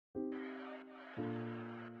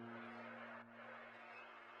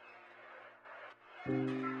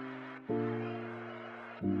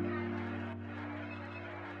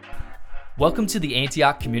Welcome to the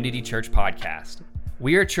Antioch Community Church Podcast.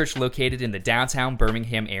 We are a church located in the downtown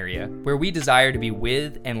Birmingham area where we desire to be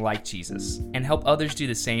with and like Jesus and help others do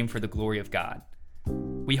the same for the glory of God.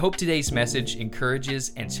 We hope today's message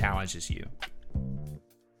encourages and challenges you.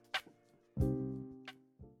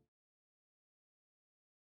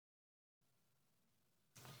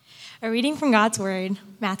 A reading from God's Word,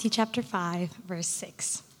 Matthew chapter 5, verse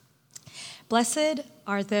 6. Blessed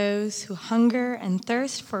are those who hunger and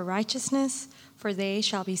thirst for righteousness, for they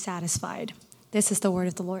shall be satisfied. This is the word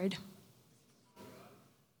of the Lord.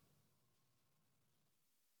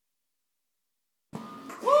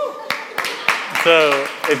 So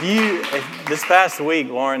if this past week,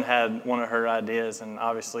 Lauren had one of her ideas, and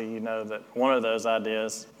obviously you know that one of those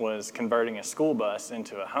ideas was converting a school bus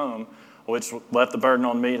into a home, which left the burden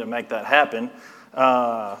on me to make that happen.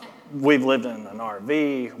 We've lived in an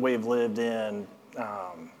RV. We've lived in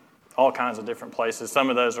all kinds of different places.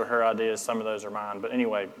 Some of those are her ideas. Some of those are mine. But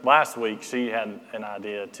anyway, last week she had an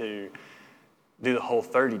idea to do the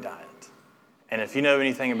Whole30 diet. And if you know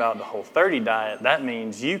anything about the Whole30 diet, that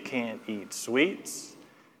means you can't eat sweets.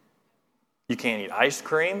 You can't eat ice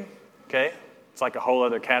cream, okay? It's like a whole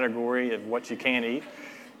other category of what you can't eat.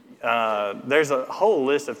 There's a whole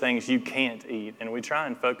list of things you can't eat, and we try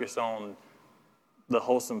and focus on the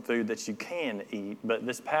wholesome food that you can eat. But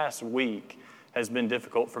this past week has been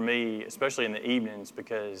difficult for me, especially in the evenings,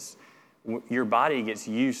 because your body gets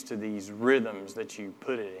used to these rhythms that you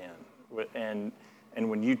put it in. And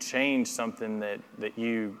when you change something that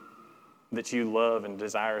you love and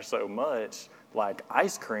desire so much, like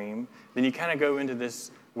ice cream, then you kind of go into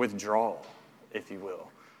this withdrawal, if you will.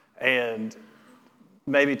 And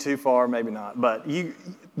maybe too far, maybe not, but you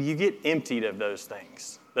get emptied of those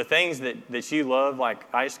things. The things that you love, like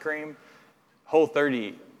ice cream,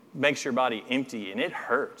 Whole30 makes your body empty, and it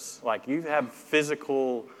hurts. Like you have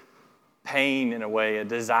physical pain in a way, a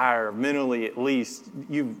desire, mentally at least,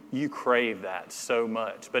 you crave that so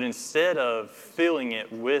much. But instead of filling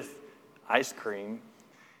it with ice cream,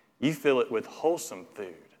 you fill it with wholesome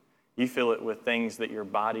food. You fill it with things that your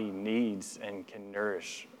body needs and can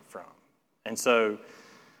nourish from. And so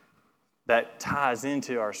that ties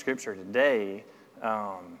into our scripture today,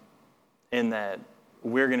 in that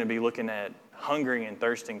we're going to be looking at hungering and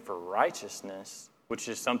thirsting for righteousness, which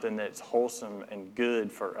is something that's wholesome and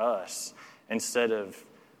good for us, instead of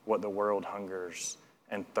what the world hungers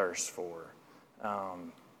and thirsts for.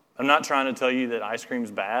 I'm not trying to tell you that ice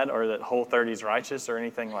cream's bad or that Whole30's righteous or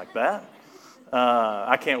anything like that.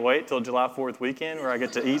 I can't wait till July 4th weekend where I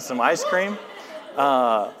get to eat some ice cream.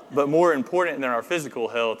 But more important than our physical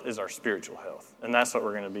health is our spiritual health. And that's what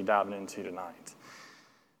we're going to be diving into tonight.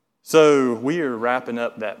 So we are wrapping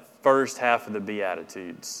up that first half of the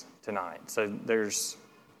Beatitudes tonight. So there's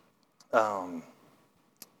a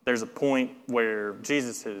point where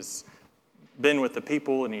Jesus has been with the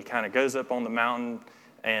people, and he kind of goes up on the mountain,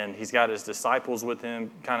 and he's got his disciples with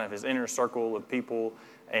him, kind of his inner circle of people,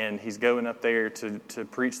 and he's going up there to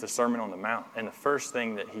preach the Sermon on the Mount. And the first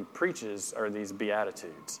thing that he preaches are these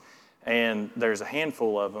Beatitudes. And there's a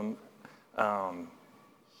handful of them,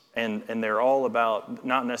 and they're all about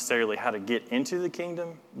not necessarily how to get into the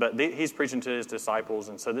kingdom, but he's preaching to his disciples.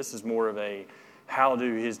 And so this is more of a how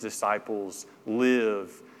do his disciples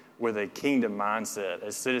live with a kingdom mindset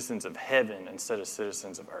as citizens of heaven instead of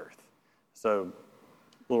citizens of earth. So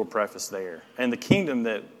a little preface there. And the kingdom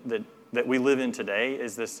that we live in today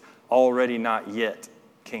is this already not yet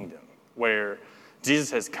kingdom, where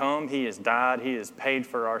Jesus has come, he has died, he has paid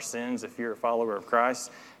for our sins if you're a follower of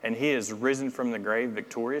Christ, and he has risen from the grave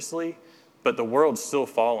victoriously, but the world's still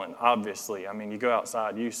fallen, obviously. I mean, you go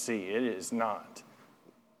outside, you see it is not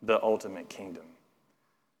the ultimate kingdom.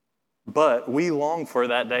 But we long for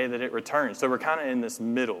that day that it returns. So we're kind of in this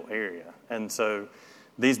middle area. And so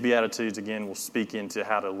these Beatitudes, again, will speak into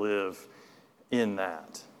how to live in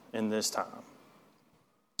that, in this time.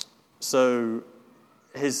 So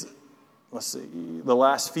the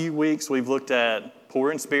last few weeks we've looked at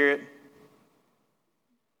poor in spirit,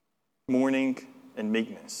 mourning, and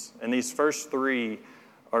meekness. And these first three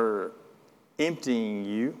are emptying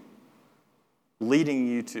you, leading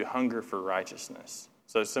you to hunger for righteousness.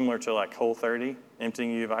 So similar to like Whole30,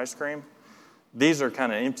 emptying you of ice cream. These are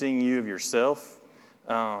kind of emptying you of yourself,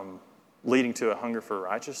 leading to a hunger for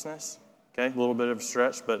righteousness. Okay, a little bit of a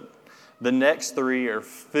stretch, but the next three are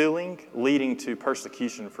filling, leading to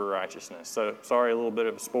persecution for righteousness. So sorry, a little bit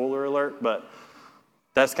of a spoiler alert, but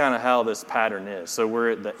that's kind of how this pattern is. So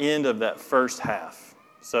we're at the end of that first half.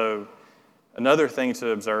 So Another thing to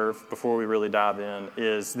observe before we really dive in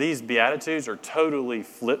is these Beatitudes are totally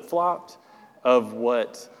flip-flopped of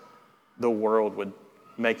what the world would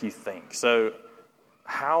make you think. So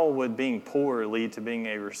how would being poor lead to being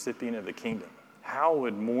a recipient of the kingdom? How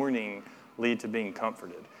would mourning lead to being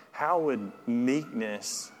comforted? How would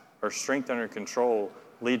meekness or strength under control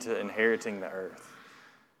lead to inheriting the earth?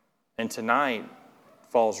 And tonight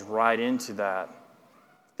falls right into that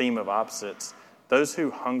theme of opposites. Those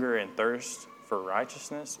who hunger and thirst for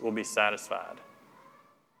righteousness will be satisfied.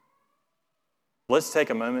 Let's take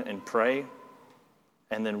a moment and pray,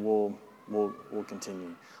 and then we'll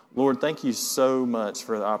continue. Lord, thank you so much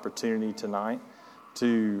for the opportunity tonight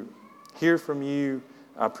to hear from you.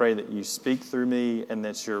 I pray that you speak through me and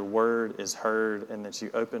that your word is heard and that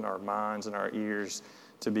you open our minds and our ears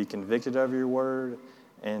to be convicted of your word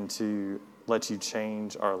and to let you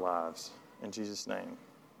change our lives. In Jesus' name,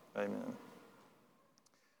 amen.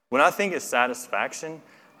 When I think of satisfaction,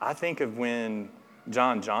 I think of when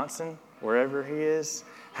John Johnson, wherever he is,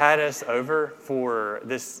 had us over for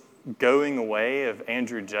this going away of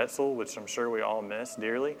Andrew Jetzel, which I'm sure we all miss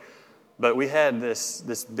dearly. But we had this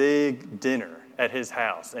big dinner at his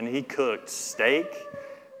house, and he cooked steak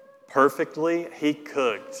perfectly. He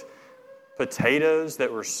cooked potatoes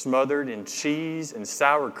that were smothered in cheese and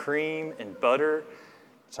sour cream and butter,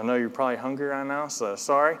 which I know you're probably hungry right now, so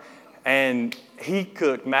sorry. And he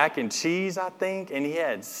cooked mac and cheese, I think, and he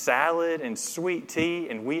had salad and sweet tea,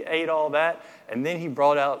 and we ate all that. And then he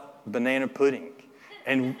brought out banana pudding.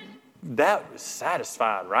 And that was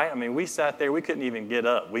satisfied, right? I mean, we sat there, we couldn't even get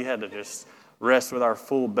up. We had to just rest with our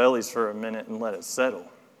full bellies for a minute and let it settle.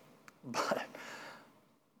 But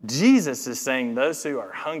Jesus is saying those who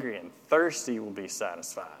are hungry and thirsty will be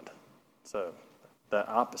satisfied. So the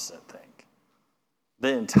opposite thing. The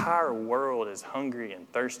entire world is hungry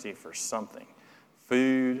and thirsty for something.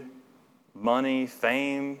 Food, money,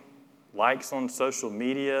 fame, likes on social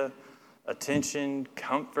media, attention,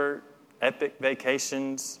 comfort, epic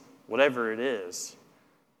vacations, whatever it is.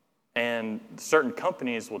 And certain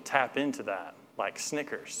companies will tap into that, like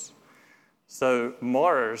Snickers. So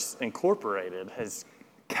Mars Incorporated has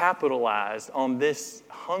capitalized on this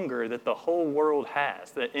hunger that the whole world has,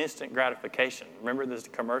 the instant gratification. Remember those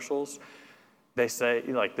commercials? They say,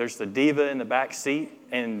 like, there's the diva in the back seat,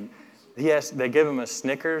 and they give him a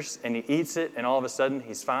Snickers, and he eats it, and all of a sudden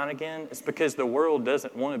he's fine again. It's because the world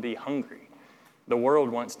doesn't want to be hungry. The world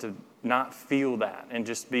wants to not feel that and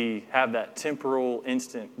just have that temporal,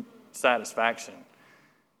 instant satisfaction.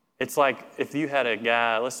 It's like if you had a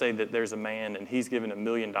guy, let's say that there's a man, and he's given $1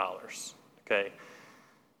 million, okay?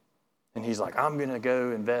 And he's like, I'm going to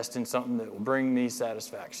go invest in something that will bring me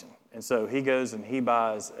satisfaction. And so he goes and he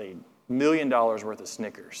buys $1 million worth of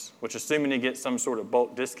Snickers, which, assuming he gets some sort of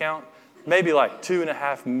bulk discount, maybe like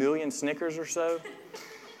 2.5 million Snickers or so.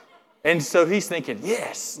 And so he's thinking,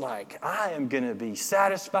 yes, like I am going to be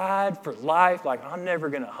satisfied for life. Like I'm never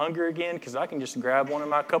going to hunger again because I can just grab one of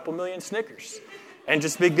my couple million Snickers and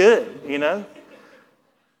just be good, you know?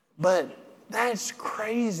 But that's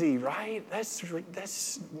crazy, right?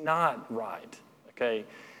 That's not right, okay?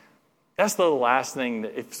 That's the last thing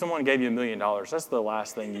that, if someone gave you $1 million, that's the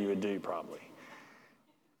last thing you would do probably.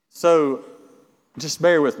 So just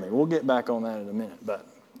bear with me. We'll get back on that in a minute. But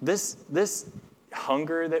this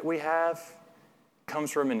hunger that we have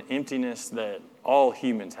comes from an emptiness that all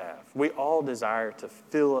humans have. We all desire to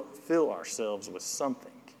fill ourselves with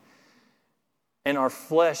something. And our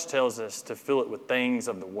flesh tells us to fill it with things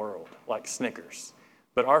of the world, like Snickers.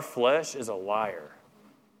 But our flesh is a liar.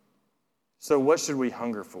 So what should we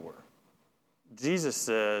hunger for? Jesus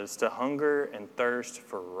says to hunger and thirst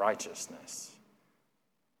for righteousness.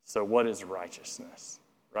 So what is righteousness,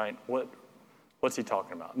 right? What's he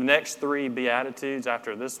talking about? The next 3 Beatitudes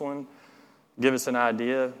after this one give us an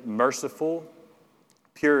idea. Merciful,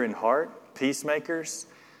 pure in heart, peacemakers.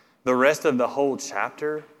 The rest of the whole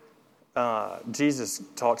chapter, Jesus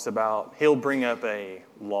talks about, he'll bring up a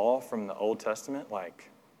law from the Old Testament, like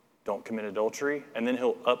don't commit adultery, and then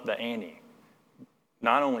he'll up the ante.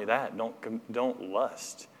 Not only that, don't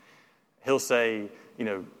lust. He'll say,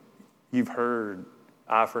 you've heard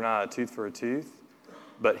eye for an eye, a tooth for a tooth,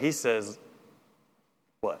 but he says,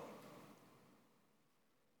 what?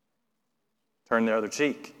 Turn the other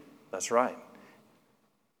cheek. That's right.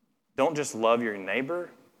 Don't just love your neighbor.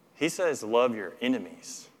 He says love your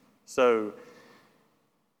enemies. So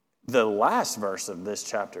the last verse of this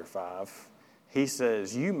chapter 5, he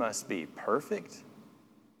says, you must be perfect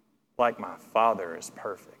like my Father is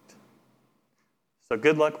perfect. So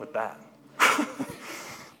good luck with that.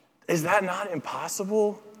 Is that not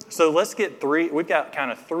impossible? So let's get we've got kind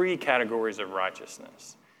of 3 categories of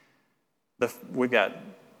righteousness.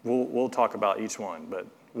 we'll talk about each one, but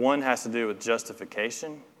one has to do with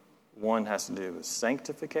justification, one has to do with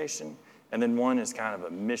sanctification, and then one is kind of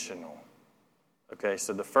a missional. Okay,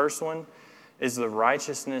 so the first one is the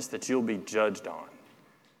righteousness that you'll be judged on.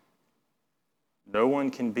 No one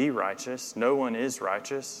can be righteous, no one is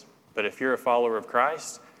righteous, but if you're a follower of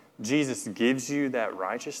Christ, Jesus gives you that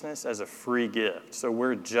righteousness as a free gift. So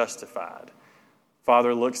we're justified.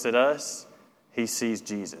 Father looks at us, he sees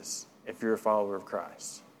Jesus, if you're a follower of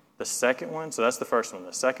Christ. The second one, so that's the first one.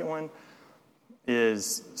 The second one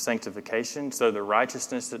is sanctification. So the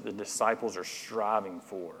righteousness that the disciples are striving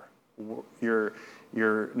for. You're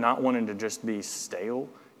not wanting to just be stale,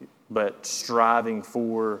 but striving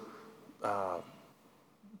for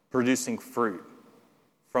producing fruit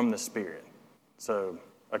from the Spirit. So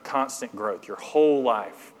a constant growth. Your whole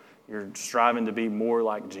life, you're striving to be more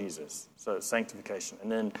like Jesus. So sanctification.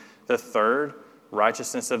 And then the third,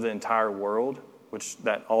 righteousness of the entire world, which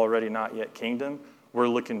that already not yet kingdom. We're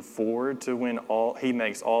looking forward to when he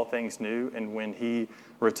makes all things new and when he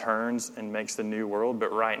returns and makes the new world.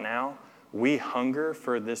 But right now, we hunger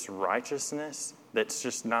for this righteousness that's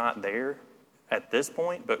just not there at this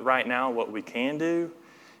point. But right now, what we can do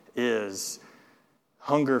is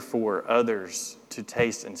hunger for others to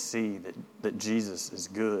taste and see that Jesus is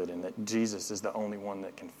good and that Jesus is the only one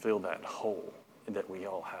that can fill that hole that we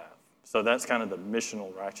all have. So that's kind of the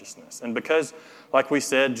missional righteousness. And because, like we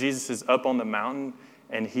said, Jesus is up on the mountain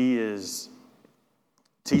and he is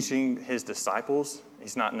teaching his disciples.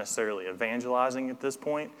 He's not necessarily evangelizing at this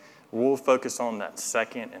point. We'll focus on that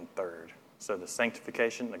second and third. So the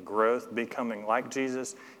sanctification, the growth, becoming like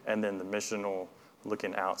Jesus, and then the missional,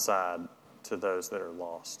 looking outside to those that are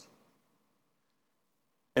lost.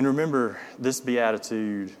 And remember, this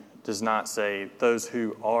beatitude does not say those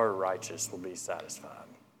who are righteous will be satisfied.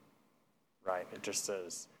 Right? It just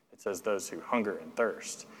says those who hunger and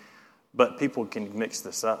thirst. But people can mix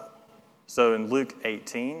this up. So in Luke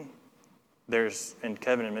 18, and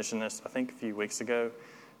Kevin had mentioned this, I think a few weeks ago,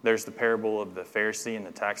 there's the parable of the Pharisee and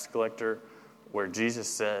the tax collector, where Jesus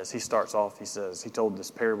says, he told this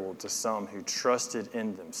parable to some who trusted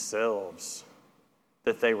in themselves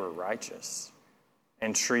that they were righteous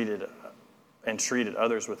and treated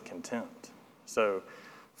others with contempt. So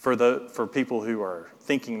for people who are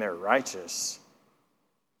thinking they're righteous,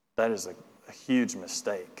 that is a huge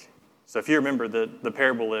mistake. So if you remember, the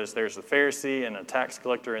parable is there's a Pharisee and a tax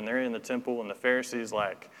collector, and they're in the temple, and the Pharisee's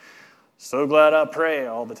like, so glad I pray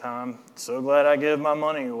all the time. So glad I give my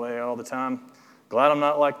money away all the time. Glad I'm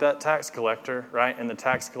not like that tax collector, right? And the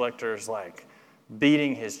tax collector is like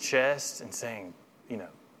beating his chest and saying,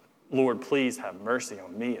 Lord, please have mercy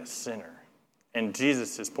on me, a sinner. And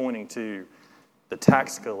Jesus is pointing to the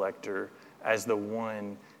tax collector as the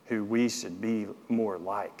one who we should be more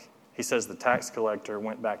like. He says the tax collector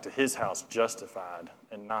went back to his house justified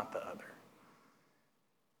and not the other.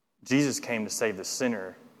 Jesus came to save the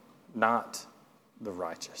sinner, not the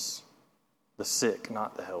righteous, the sick,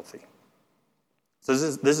 not the healthy. So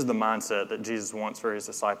this is the mindset that Jesus wants for his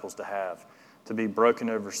disciples to have, to be broken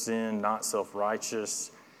over sin, not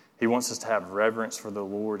self-righteous. He wants us to have reverence for the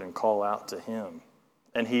Lord and call out to him.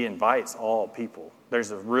 And he invites all people.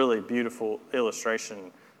 There's a really beautiful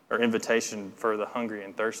illustration or invitation for the hungry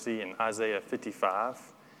and thirsty in Isaiah 55.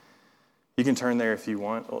 You can turn there if you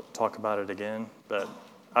want. We'll talk about it again. But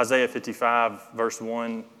Isaiah 55, verse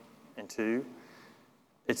 1 and 2,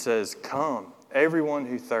 it says, "Come, everyone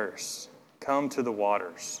who thirsts, come to the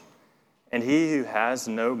waters. And he who has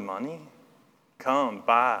no money, come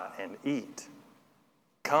buy and eat.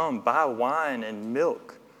 Come buy wine and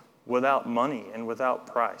milk without money and without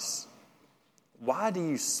price. Why do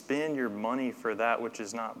you spend your money for that which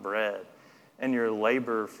is not bread, and your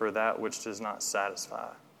labor for that which does not satisfy?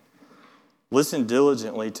 Listen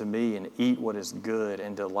diligently to me and eat what is good,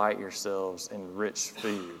 and delight yourselves in rich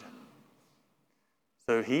food."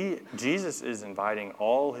 So Jesus is inviting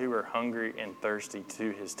all who are hungry and thirsty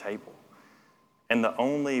to his table. And the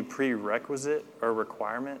only prerequisite or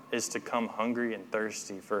requirement is to come hungry and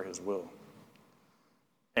thirsty for his will.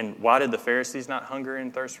 And why did the Pharisees not hunger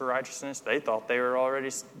and thirst for righteousness? They thought they were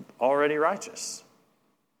already righteous.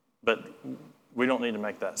 But we don't need to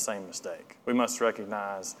make that same mistake. We must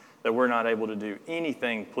recognize that we're not able to do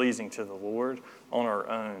anything pleasing to the Lord on our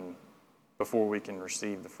own before we can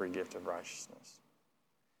receive the free gift of righteousness.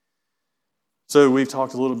 So we've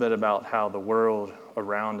talked a little bit about how the world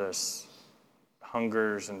around us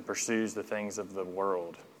hungers and pursues the things of the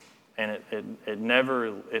world. And it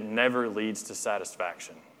never leads to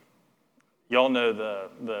satisfaction. Y'all know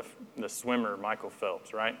the swimmer Michael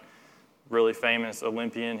Phelps, right? Really famous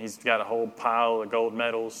Olympian. He's got a whole pile of gold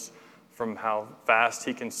medals from how fast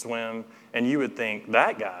he can swim. And you would think,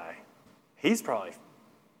 that guy, he's probably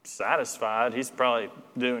satisfied. He's probably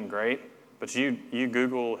doing great. But you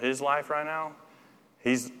Google his life right now,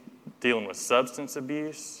 he's dealing with substance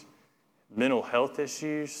abuse, mental health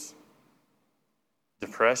issues,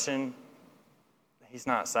 depression. He's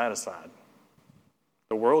not satisfied.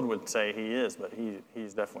 The world would say he is, but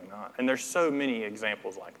he's definitely not. And there's so many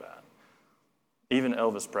examples like that. Even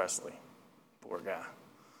Elvis Presley, poor guy.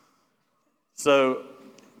 So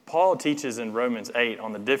Paul teaches in Romans 8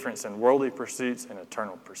 on the difference in worldly pursuits and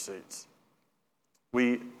eternal pursuits.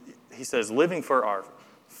 He says, living for our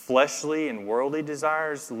fleshly and worldly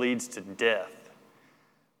desires leads to death.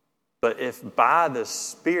 But if by the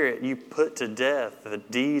Spirit you put to death the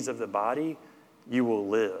deeds of the body, you will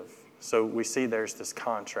live. So we see there's this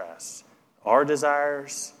contrast. Our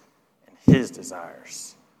desires and his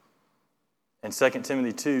desires. In 2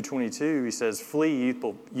 Timothy 2:22, he says, flee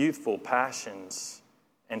youthful passions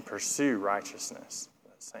and pursue righteousness.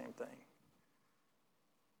 That same thing.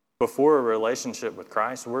 Before a relationship with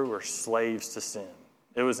Christ, we were slaves to sin.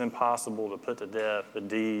 It was impossible to put to death the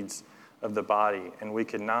deeds of the body, and we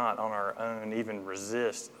could not on our own even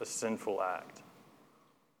resist a sinful act.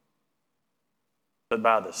 But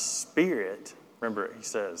by the Spirit, remember he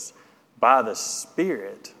says, by the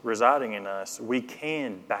Spirit residing in us, we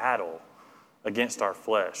can battle against our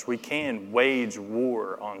flesh. We can wage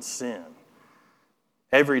war on sin.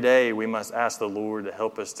 Every day we must ask the Lord to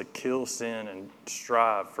help us to kill sin and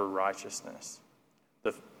strive for righteousness.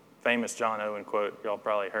 The famous John Owen quote y'all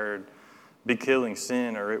probably heard, be killing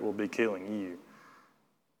sin or it will be killing you.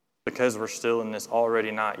 Because we're still in this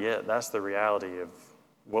already not yet, that's the reality of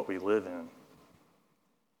what we live in.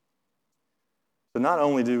 So not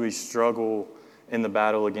only do we struggle in the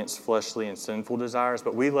battle against fleshly and sinful desires,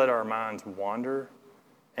 but we let our minds wander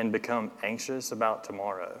and become anxious about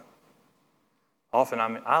tomorrow. Often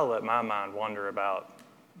I let my mind wander about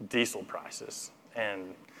diesel prices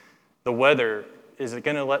and the weather. Is it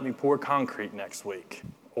going to let me pour concrete next week?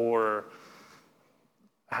 Or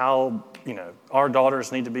how, our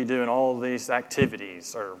daughters need to be doing all of these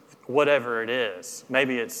activities or whatever it is.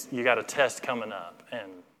 Maybe it's you got a test coming up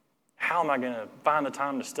and how am I going to find the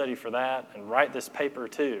time to study for that and write this paper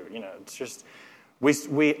too? It's just,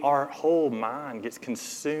 our whole mind gets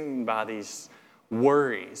consumed by these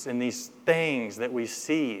worries and these things that we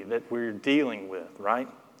see that we're dealing with, right?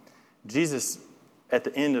 Jesus, at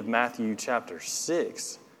the end of Matthew chapter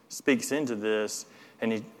 6, speaks into this,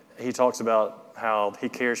 and he talks about how he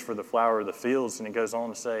cares for the flower of the fields, and he goes on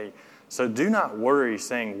to say, so do not worry,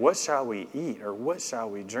 saying, what shall we eat, or what shall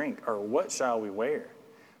we drink, or what shall we wear?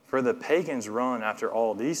 For the pagans run after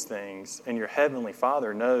all these things, and your heavenly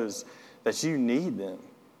Father knows that you need them.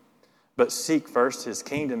 But seek first his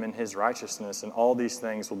kingdom and his righteousness, and all these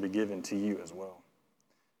things will be given to you as well.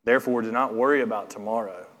 Therefore, do not worry about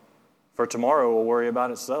tomorrow, for tomorrow will worry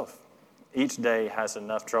about itself. Each day has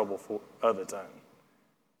enough trouble of its own.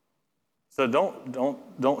 So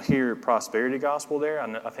don't hear prosperity gospel there.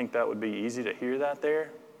 I think that would be easy to hear that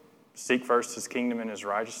there. Seek first his kingdom and his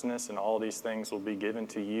righteousness, and all these things will be given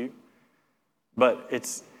to you. But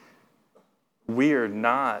we are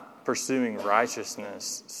not pursuing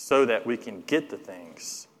righteousness so that we can get the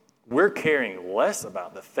things. We're caring less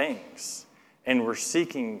about the things, and we're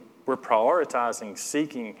prioritizing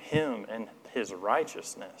seeking him and his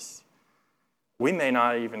righteousness. We may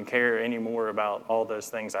not even care anymore about all those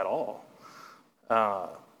things at all.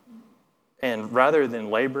 And rather than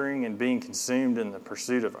laboring and being consumed in the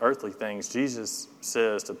pursuit of earthly things, Jesus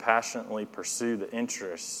says to passionately pursue the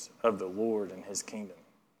interests of the Lord and his kingdom.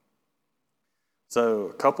 So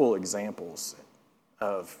a couple examples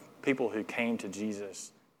of people who came to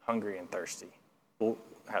Jesus hungry and thirsty. We'll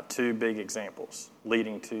have two big examples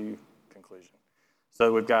leading to conclusion.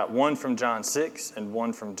 So we've got one from John 6 and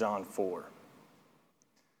one from John 4.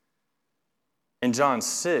 In John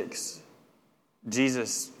 6,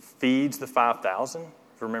 Jesus feeds the 5,000.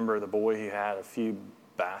 Remember the boy who had a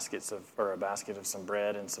basket of some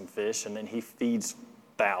bread and some fish, and then he feeds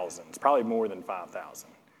thousands, probably more than 5,000.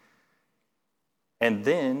 And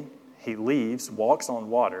then he leaves, walks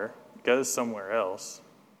on water, goes somewhere else,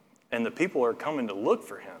 and the people are coming to look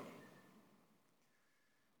for him.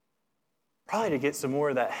 Probably to get some more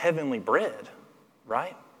of that heavenly bread,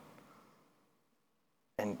 right?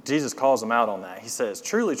 And Jesus calls them out on that. He says,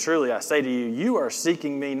 truly, truly, I say to you, you are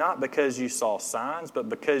seeking me not because you saw signs, but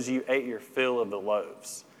because you ate your fill of the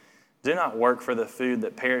loaves. Do not work for the food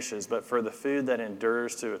that perishes, but for the food that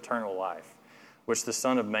endures to eternal life, which the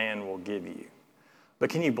Son of Man will give you. But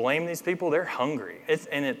can you blame these people? They're hungry.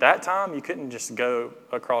 And at that time, you couldn't just go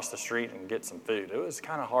across the street and get some food. It was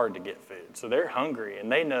kind of hard to get food. So they're hungry,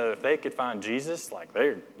 and they know if they could find Jesus, like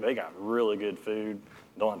they got really good food.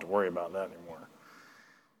 Don't have to worry about that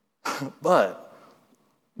anymore. But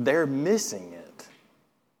they're missing it.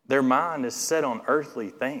 Their mind is set on earthly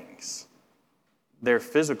things, their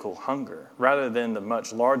physical hunger, rather than the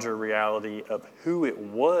much larger reality of who it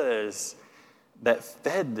was that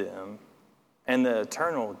fed them and the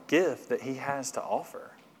eternal gift that he has to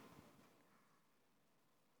offer.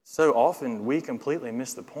 So often we completely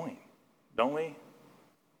miss the point, don't we?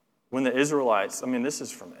 When the Israelites, this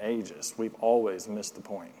is from ages, we've always missed the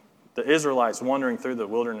point. The Israelites wandering through the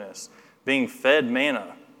wilderness, being fed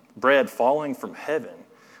manna, bread falling from heaven,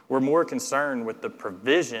 were more concerned with the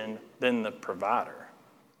provision than the provider.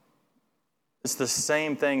 It's the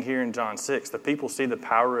same thing here in John 6. The people see the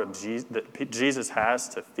power of Jesus, that Jesus has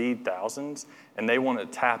to feed thousands, and they want to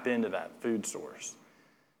tap into that food source.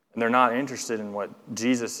 And they're not interested in what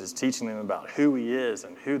Jesus is teaching them about who he is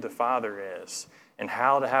and who the Father is and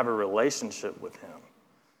how to have a relationship with him.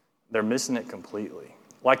 They're missing it completely.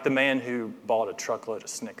 Like the man who bought a truckload of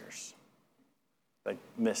Snickers. They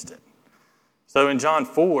missed it. So in John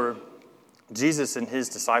 4, Jesus and his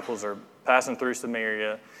disciples are passing through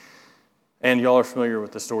Samaria. And y'all are familiar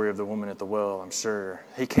with the story of the woman at the well, I'm sure.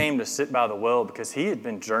 He came to sit by the well because he had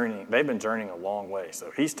been journeying. They've been journeying a long way.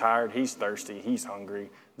 So he's tired, he's thirsty, he's hungry.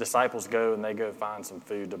 Disciples go and they go find some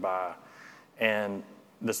food to buy. And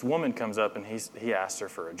this woman comes up and he asks her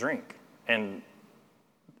for a drink. And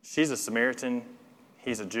she's a Samaritan,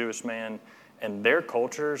 he's a Jewish man, and their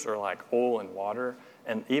cultures are like oil and water.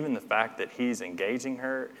 And even the fact that he's engaging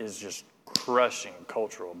her is just crushing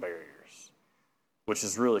cultural barriers, which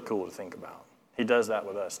is really cool to think about. He does that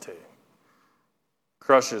with us too.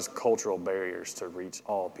 Crushes cultural barriers to reach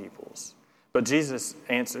all peoples. But Jesus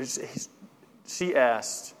answers, she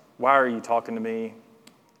asked, "Why are you talking to me?"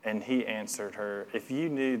 And he answered her, "If you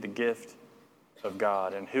knew the gift of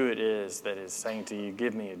God and who it is that is saying to you,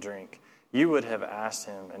 'Give me a drink,' you would have asked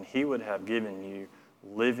him and he would have given you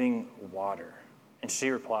living water." And she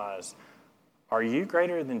replies, "Are you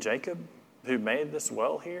greater than Jacob, who made this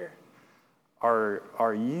well here? How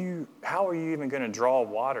are you even going to draw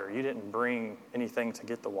water? You didn't bring anything to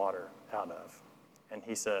get the water out of." And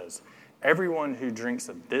he says, "Everyone who drinks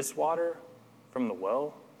of this water from the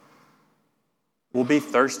well will be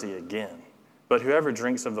thirsty again. But whoever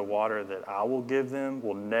drinks of the water that I will give them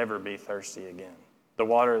will never be thirsty again. The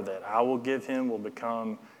water that I will give him will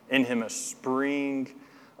become in him a spring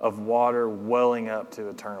of water welling up to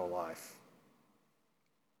eternal life."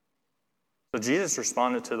 So Jesus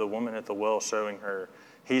responded to the woman at the well, showing her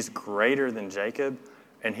he's greater than Jacob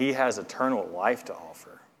and he has eternal life to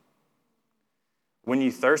offer. When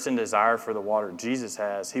you thirst and desire for the water Jesus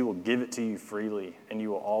has, he will give it to you freely and you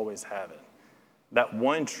will always have it. That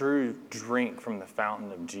one true drink from the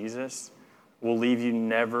fountain of Jesus will leave you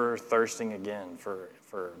never thirsting again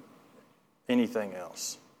for anything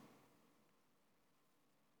else.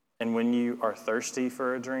 And when you are thirsty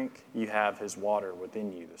for a drink, you have his water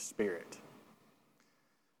within you, the Spirit.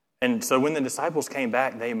 And so when the disciples came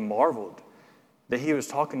back, they marveled that he was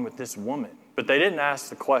talking with this woman. But they didn't ask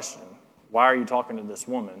the question, "Why are you talking to this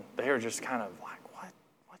woman?" They were just kind of like,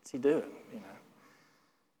 what's he doing?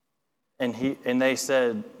 And they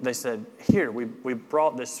said, "Here, we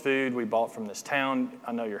brought this food we bought from this town.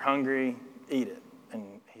 I know you're hungry. Eat it."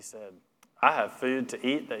 And he said, "I have food to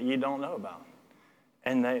eat that you don't know about."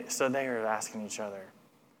 And they were asking each other,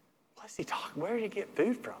 "What's he talking? Where did he get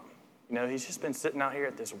food from? He's just been sitting out here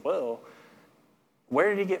at this well. Where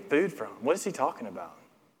did he get food from? What is he talking about?"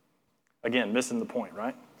 Again, missing the point,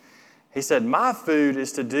 right? He said, "My food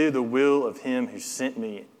is to do the will of him who sent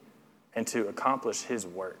me and to accomplish his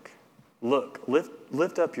work. Look,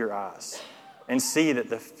 lift up your eyes and see that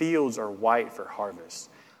the fields are white for harvest.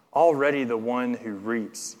 Already the one who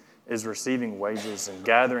reaps is receiving wages and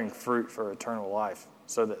gathering fruit for eternal life,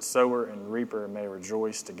 so that sower and reaper may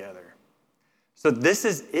rejoice together." So this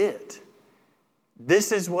is it.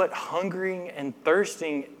 This is what hungering and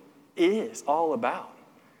thirsting is all about.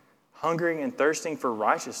 Hungering and thirsting for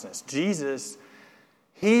righteousness. Jesus,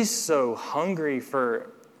 he's so hungry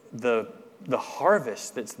for the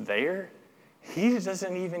harvest that's there, he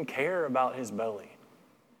doesn't even care about his belly.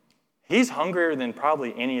 He's hungrier than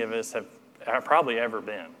probably any of us have probably ever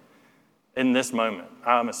been in this moment,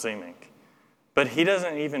 I'm assuming. But he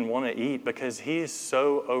doesn't even want to eat because he is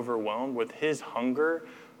so overwhelmed with his hunger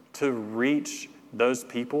to reach those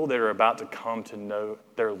people that are about to come to know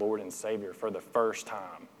their Lord and Savior for the first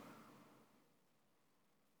time.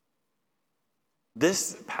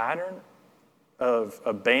 This pattern of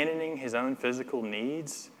abandoning his own physical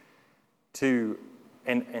needs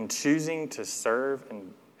and choosing to serve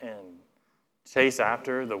and chase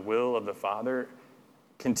after the will of the Father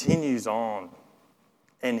continues on.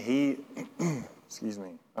 And he, excuse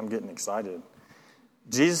me, I'm getting excited.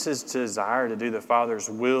 Jesus' desire to do the Father's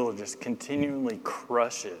will just continually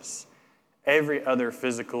crushes every other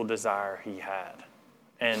physical desire he had.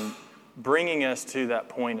 And bringing us to that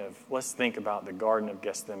point of, let's think about the Garden of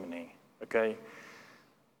Gethsemane, okay?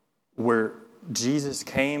 Where Jesus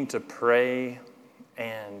came to pray,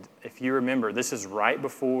 and if you remember, this is right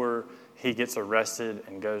before he gets arrested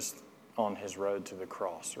and goes on his road to the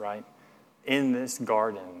cross, right? In this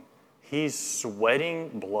garden, he's sweating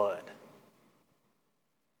blood.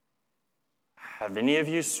 Have any of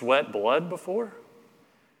you sweat blood before?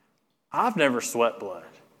 I've never sweat blood.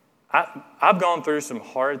 I've gone through some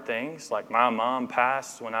hard things, like my mom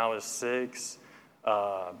passed when I was 6.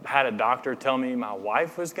 Had a doctor tell me my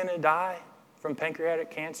wife was going to die from pancreatic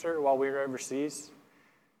cancer while we were overseas.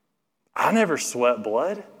 I never sweat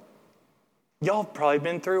blood. Y'all have probably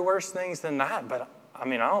been through worse things than that, but I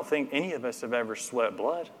don't think any of us have ever sweat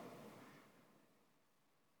blood.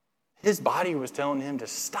 His body was telling him to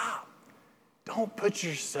stop. Don't put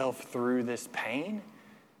yourself through this pain.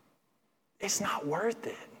 It's not worth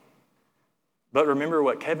it. But remember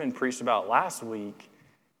what Kevin preached about last week.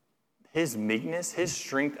 His meekness, his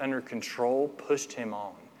strength under control pushed him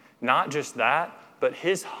on. Not just that, but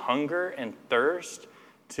his hunger and thirst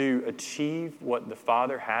to achieve what the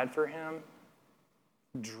Father had for him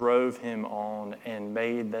drove him on and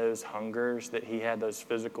made those hungers that he had, those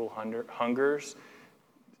physical hungers,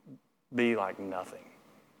 be like nothing.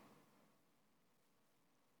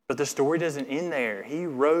 But the story doesn't end there. He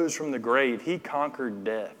rose from the grave. He conquered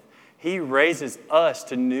death. He raises us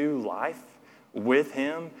to new life with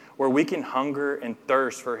him, where we can hunger and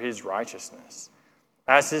thirst for his righteousness.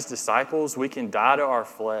 As his disciples, we can die to our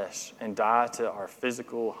flesh and die to our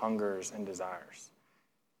physical hungers and desires.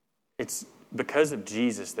 It's because of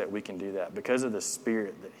Jesus that we can do that, because of the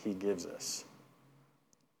Spirit that he gives us.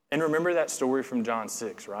 And remember that story from John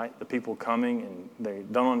 6, right? The people coming and they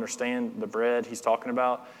don't understand the bread he's talking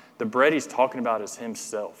about. The bread he's talking about is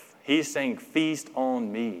himself. He's saying, feast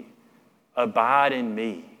on me, abide in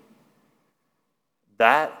me.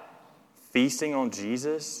 That feasting on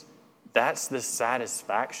Jesus, that's the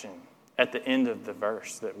satisfaction at the end of the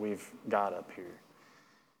verse that we've got up here.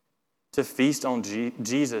 To feast on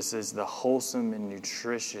Jesus is the wholesome and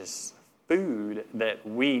nutritious food that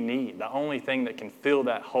we need. The only thing that can fill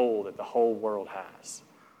that hole that the whole world has.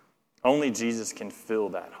 Only Jesus can fill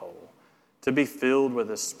that hole. To be filled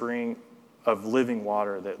with a spring of living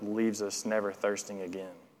water that leaves us never thirsting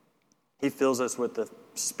again. He fills us with the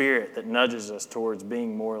Spirit that nudges us towards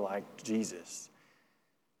being more like Jesus.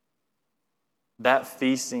 That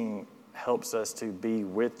feasting helps us to be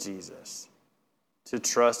with Jesus, to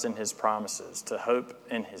trust in his promises, to hope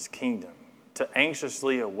in his kingdom, to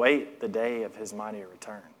anxiously await the day of his mighty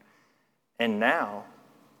return. And now,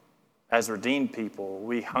 as redeemed people,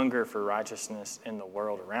 we hunger for righteousness in the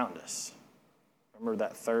world around us. Remember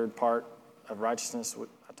that third part of righteousness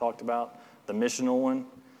I talked about, the missional one?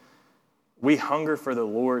 We hunger for the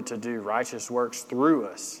Lord to do righteous works through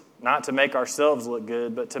us, not to make ourselves look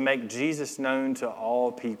good, but to make Jesus known to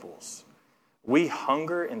all peoples. We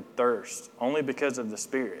hunger and thirst only because of the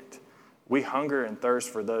Spirit. We hunger and thirst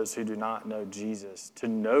for those who do not know Jesus, to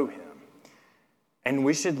know him. And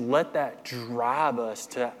we should let that drive us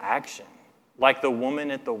to action. Like the woman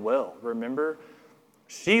at the well, remember?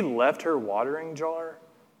 She left her watering jar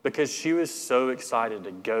because she was so excited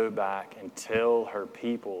to go back and tell her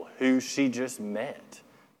people who she just met.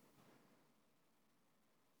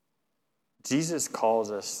 Jesus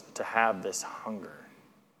calls us to have this hunger,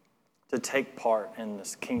 to take part in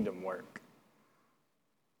this kingdom work.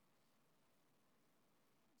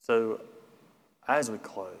 So, as we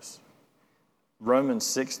close, Romans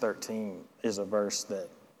 6:13 is a verse that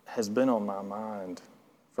has been on my mind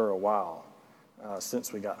for a while,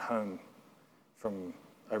 since we got home from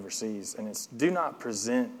overseas. And it's, do not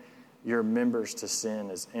present your members to sin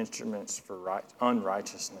as instruments for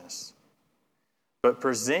unrighteousness, but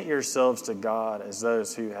present yourselves to God as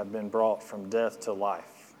those who have been brought from death to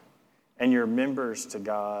life, and your members to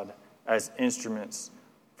God as instruments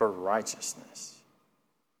for righteousness.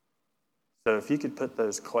 So if you could put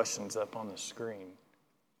those questions up on the screen.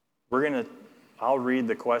 I'll read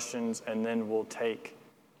the questions, and then we'll take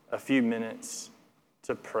a few minutes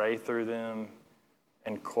to pray through them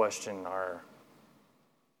and question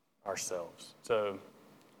ourselves. So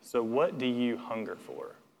what do you hunger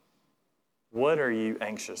for? What are you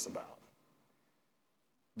anxious about?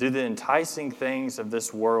 Do the enticing things of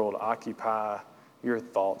this world occupy your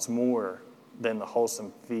thoughts more than the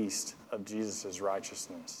wholesome feast of Jesus'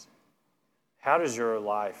 righteousness? How does your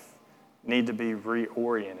life need to be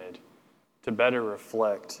reoriented to better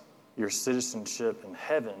reflect your citizenship in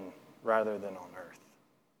heaven rather than on earth?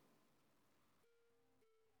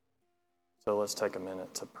 So let's take a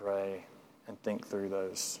minute to pray and think through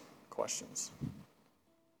those questions.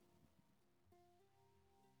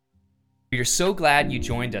 We are so glad you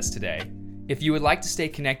joined us today. If you would like to stay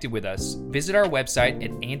connected with us, visit our website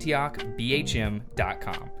at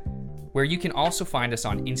antiochbhm.com, where you can also find us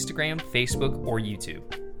on Instagram, Facebook, or YouTube.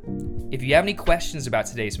 If you have any questions about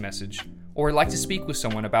today's message, or would like to speak with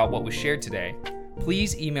someone about what was shared today,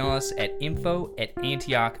 please email us at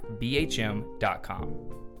info@antiochbhm.com.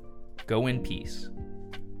 Go in peace.